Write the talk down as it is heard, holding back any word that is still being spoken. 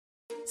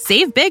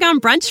Save big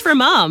on brunch for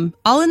mom,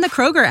 all in the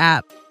Kroger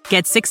app.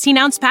 Get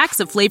 16-ounce packs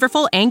of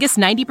flavorful Angus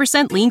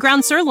 90% lean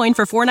ground sirloin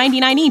for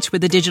 $4.99 each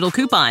with a digital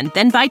coupon.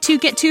 Then buy 2,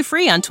 get 2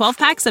 free on 12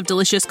 packs of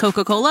delicious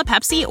Coca-Cola,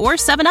 Pepsi, or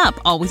 7-Up,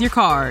 all with your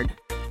card.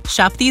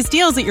 Shop these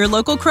deals at your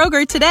local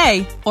Kroger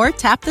today, or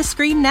tap the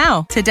screen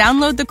now to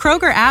download the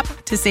Kroger app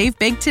to save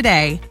big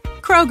today.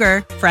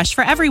 Kroger, fresh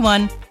for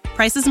everyone.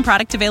 Prices and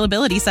product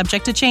availability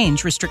subject to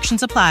change.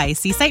 Restrictions apply.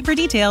 See site for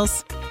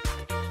details.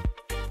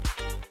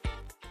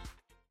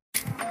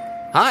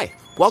 Hi,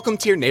 welcome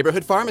to your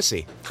neighborhood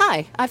pharmacy.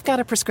 Hi, I've got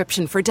a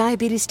prescription for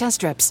diabetes test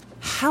strips.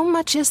 How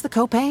much is the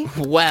copay?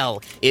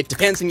 Well, it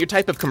depends on your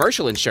type of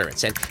commercial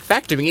insurance and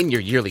factoring in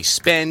your yearly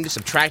spend,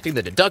 subtracting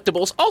the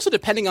deductibles, also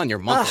depending on your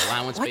monthly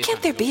allowance. Why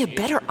can't there be a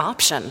better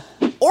option?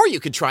 Or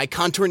you could try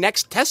Contour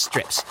Next test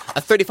strips.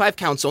 A 35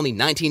 count's only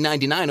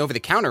 $19.99 over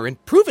the counter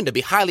and proven to be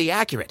highly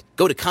accurate.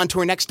 Go to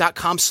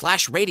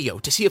contournext.com/radio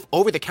to see if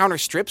over-the-counter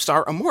strips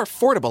are a more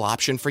affordable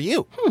option for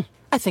you.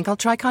 I think I'll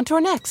try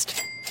Contour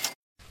Next.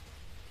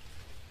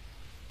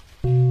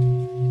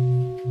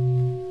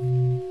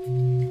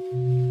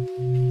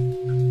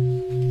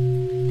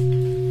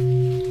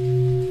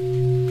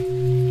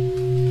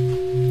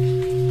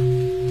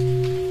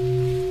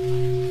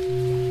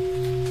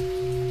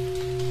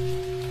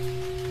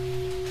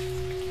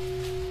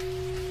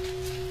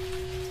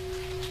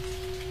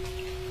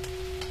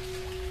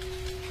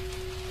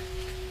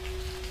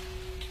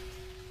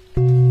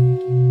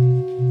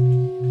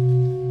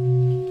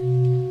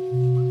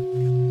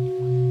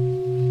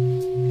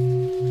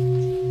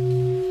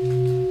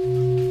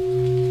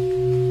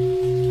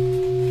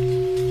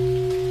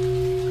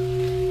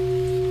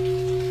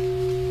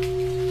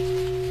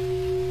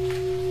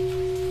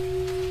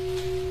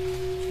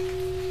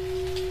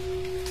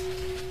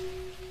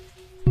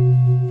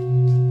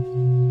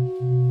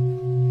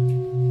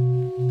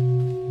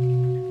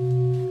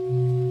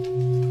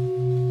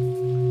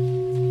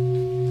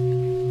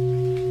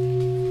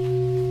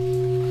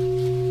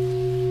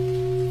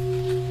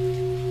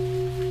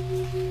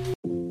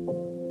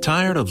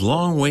 Tired of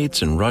long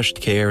waits and rushed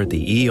care at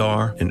the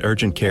ER and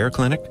urgent care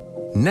clinic?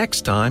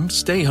 Next time,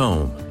 stay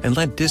home and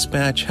let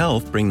Dispatch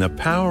Health bring the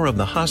power of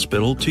the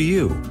hospital to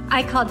you.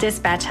 I call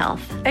Dispatch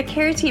Health. A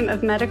care team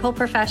of medical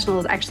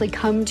professionals actually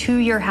come to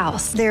your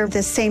house. They're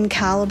the same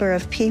caliber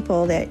of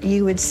people that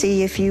you would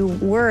see if you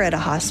were at a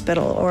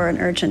hospital or an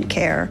urgent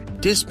care.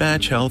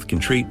 Dispatch Health can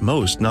treat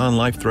most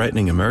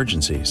non-life-threatening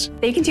emergencies.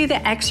 They can do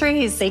the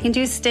x-rays, they can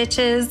do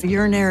stitches,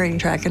 urinary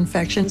tract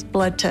infections,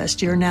 blood test,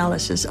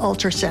 urinalysis,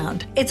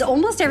 ultrasound. It's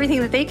almost everything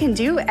that they can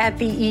do at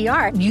the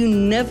ER. You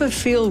never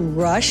feel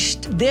rushed.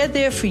 They're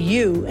there for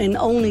you and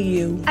only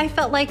you. I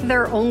felt like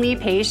their only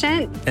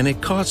patient. And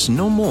it costs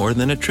no more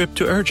than a trip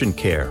to urgent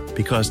care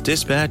because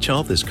Dispatch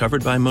Health is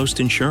covered by most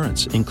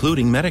insurance,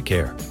 including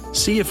Medicare.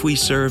 See if we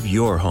serve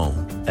your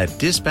home at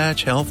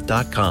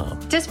dispatchhealth.com.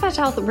 Dispatch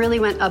Health really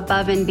went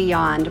above and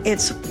beyond.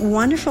 It's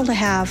wonderful to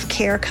have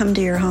care come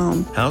to your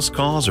home. House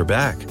calls are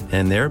back,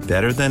 and they're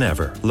better than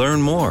ever.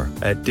 Learn more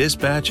at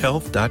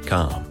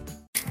dispatchhealth.com.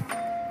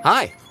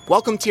 Hi,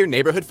 welcome to your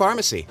neighborhood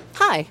pharmacy.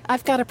 Hi,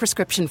 I've got a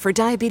prescription for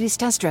diabetes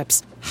test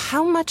strips.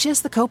 How much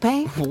is the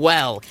copay?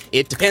 Well,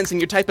 it depends on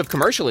your type of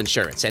commercial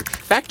insurance and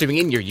factoring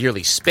in your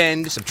yearly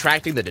spend,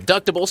 subtracting the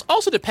deductibles,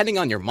 also depending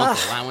on your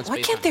monthly allowance.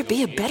 Why can't there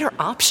be a better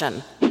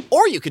option?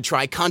 Or you could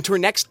try Contour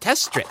Next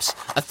test strips.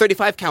 A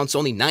 35 count's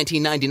only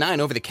 $19.99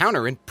 over the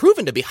counter and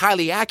proven to be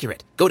highly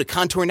accurate. Go to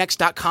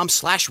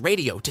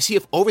contournext.com/radio to see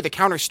if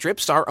over-the-counter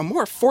strips are a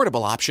more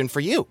affordable option for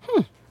you.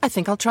 I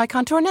think I'll try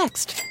Contour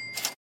Next.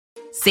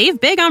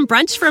 Save big on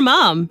brunch for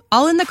mom,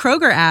 all in the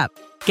Kroger app.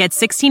 Get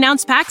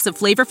 16-ounce packs of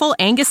flavorful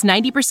Angus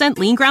 90%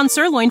 lean ground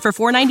sirloin for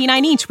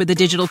 $4.99 each with a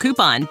digital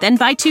coupon. Then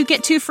buy 2,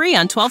 get 2 free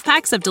on 12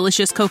 packs of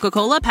delicious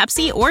Coca-Cola,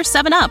 Pepsi, or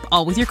 7-Up,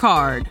 all with your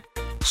card.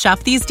 Shop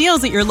these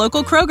deals at your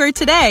local Kroger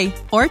today,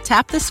 or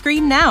tap the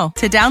screen now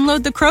to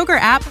download the Kroger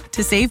app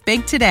to save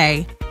big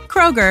today.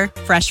 Kroger,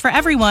 fresh for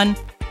everyone.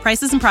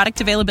 Prices and product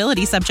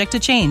availability subject to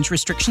change.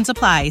 Restrictions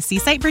apply. See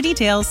site for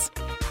details.